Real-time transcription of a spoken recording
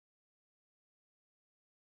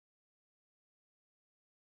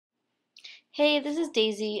Hey, this is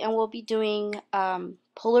Daisy, and we'll be doing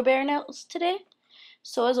polar bear nails today.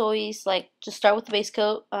 So as always, just start with the base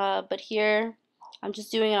coat, but here I'm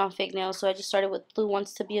just doing it on fake nails, so I just started with Blue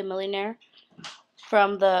Wants to Be a Millionaire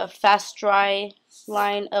from the Fast Dry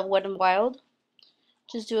line of Wet n Wild.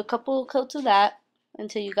 Just do a couple coats of that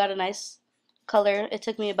until you got a nice color. It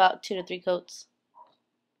took me about 2 to 3 coats.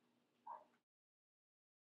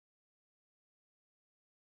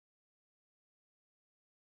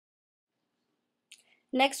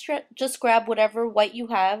 Next, just grab whatever white you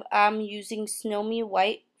have. I'm using Snow Me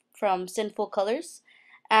White from Sinful Colors.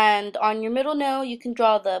 And on your middle nail, you can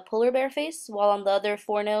draw the polar bear face, while on the other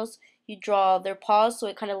four nails, you draw their paws, so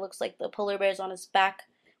it kind of looks like the polar bear's on his back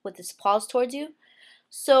with his paws towards you.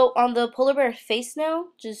 So on the polar bear face nail,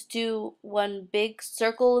 just do one big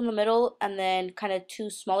circle in the middle and then kind of two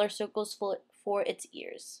smaller circles for its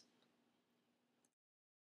ears.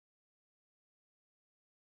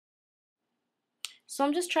 So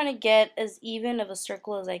I'm just trying to get as even of a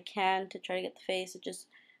circle as I can to try to get the face. And just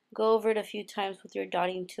go over it a few times with your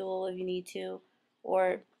dotting tool if you need to,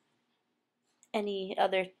 or any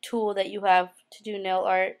other tool that you have to do nail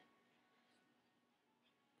art.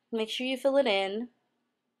 Make sure you fill it in,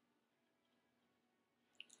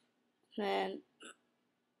 and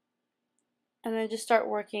then just start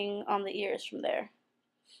working on the ears from there.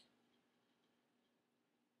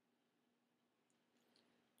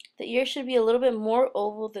 The ears should be a little bit more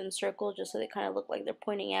oval than circle, just so they kind of look like they're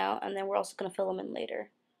pointing out, and then we're also going to fill them in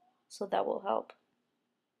later, so that will help.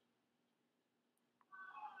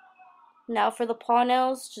 Now for the paw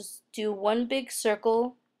nails, just do one big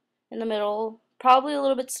circle in the middle, probably a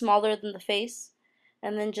little bit smaller than the face,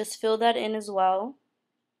 and then just fill that in as well.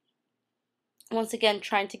 Once again,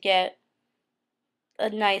 trying to get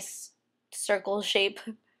a nice circle shape.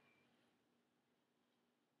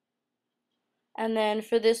 And then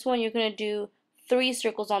for this one, you're going to do 3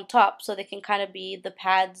 circles on top, so they can kind of be the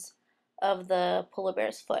pads of the polar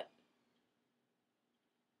bear's foot.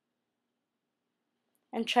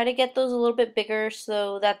 And try to get those a little bit bigger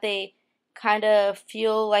so that they kind of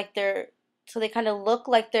feel like so they kind of look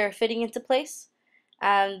like they're fitting into place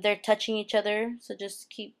and they're touching each other. So just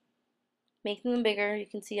keep making them bigger. You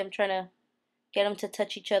can see I'm trying to get them to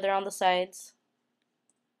touch each other on the sides.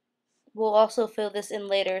 We'll also fill this in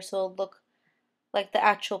later, so it'll look like the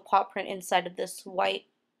actual paw print inside of this white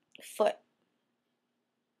foot.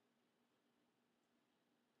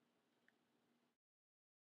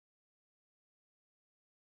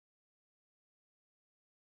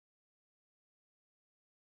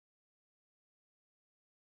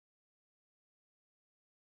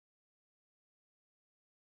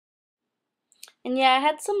 And yeah, I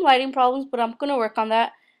had some lighting problems, but I'm gonna work on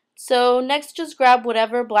that. So next, just grab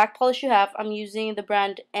whatever black polish you have. I'm using the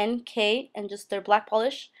brand NK and just their black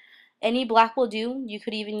polish. Any black will do. You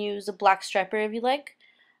could even use a black striper if you like.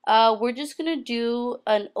 We're just gonna do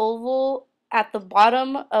an oval at the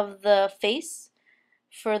bottom of the face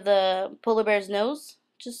for the polar bear's nose.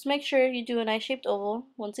 Just make sure you do a nice shaped oval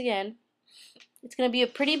once again. It's gonna be a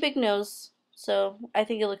pretty big nose, so I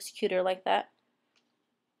think it looks cuter like that.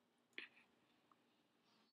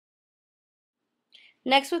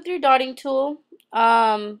 Next, with your dotting tool,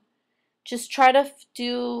 just try to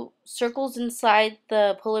do circles inside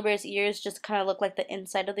the polar bear's ears, just kind of look like the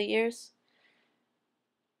inside of the ears.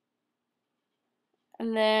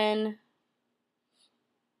 And then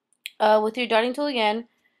with your dotting tool again,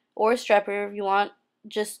 or a striper if you want,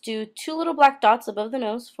 just do 2 little black dots above the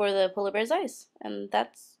nose for the polar bear's eyes. And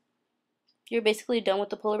you're basically done with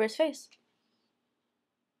the polar bear's face.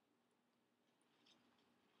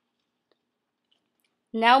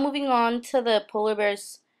 Now moving on to the polar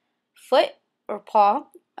bear's foot or paw.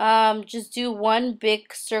 Just do one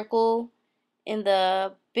big circle in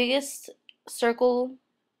the biggest circle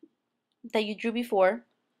that you drew before,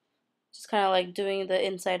 just kind of like doing the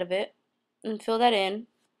inside of it, and fill that in.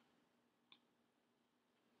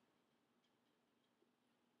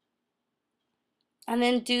 And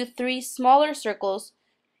then do 3 smaller circles,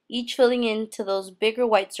 each filling into those bigger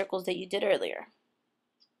white circles that you did earlier.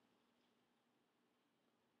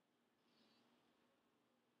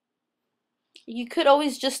 You could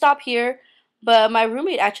always just stop here, but my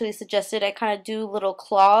roommate actually suggested I kind of do little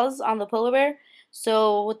claws on the polar bear.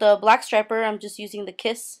 So with the black striper, I'm just using the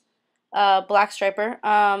Kiss black striper.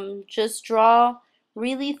 Just draw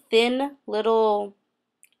really thin little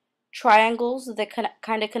triangles that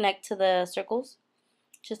kind of connect to the circles,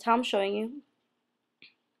 just how I'm showing you.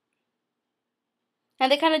 And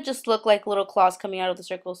they kind of just look like little claws coming out of the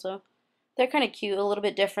circle, so they're kind of cute, a little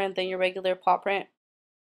bit different than your regular paw print.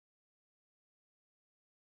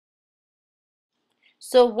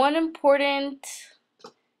 So one important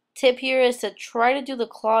tip here is to try to do the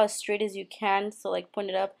claw as straight as you can. So like point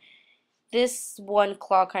it up. This one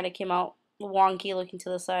claw kind of came out wonky looking to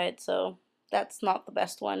the side, so that's not the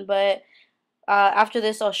best one. But after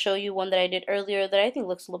this, I'll show you one that I did earlier that I think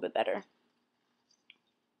looks a little bit better.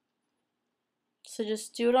 So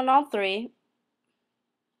just do it on all three.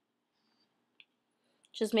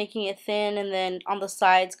 Just making it thin, and then on the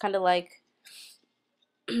sides kind of like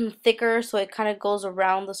thicker, so it kind of goes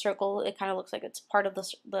around the circle. It kind of looks like it's part of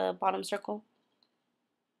the bottom circle.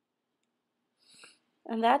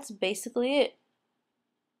 And that's basically it.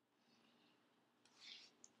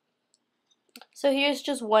 So here's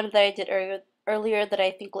just one that I did earlier that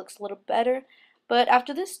I think looks a little better. But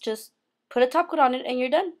after this, just put a top coat on it and you're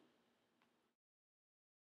done.